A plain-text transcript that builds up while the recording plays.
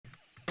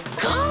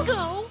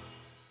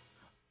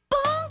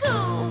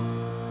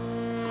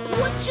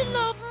you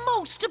love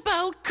most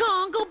about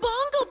Kongo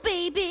Bongo,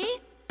 baby?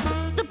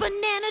 The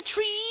banana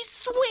trees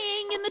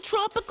swing in the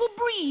tropical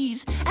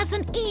breeze as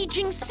an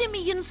aging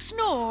simian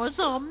snores.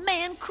 Oh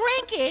man,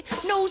 Cranky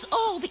knows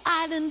all the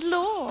island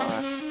lore.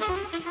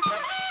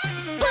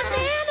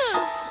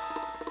 Bananas!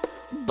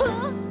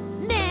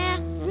 Bananas!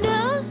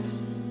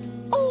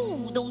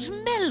 Oh, those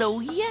mellow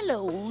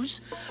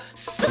yellows.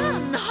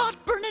 Sun, hot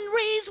burning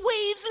rays,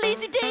 waves,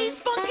 lazy days,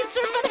 funky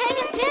surfing,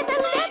 hanging 10,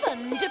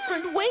 11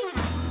 different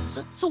ways.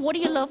 So what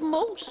do you love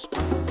most?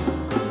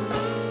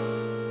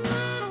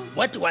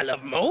 What do I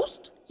love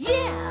most?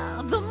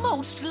 Yeah, the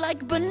most,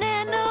 like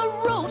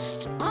banana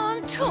roast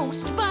on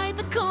toast by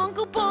the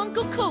Kongo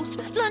Bongo coast.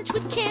 Lunch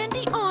with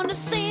candy on a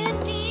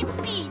sandy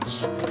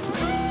beach.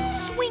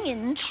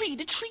 Swinging tree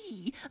to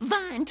tree,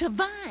 vine to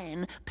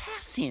vine,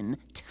 passing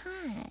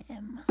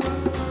time.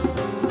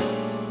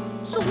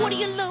 So what do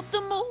you love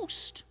the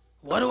most?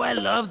 What do I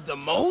love the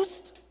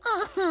most?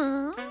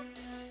 Uh-huh.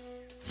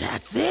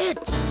 That's it.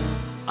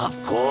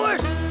 Of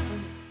course.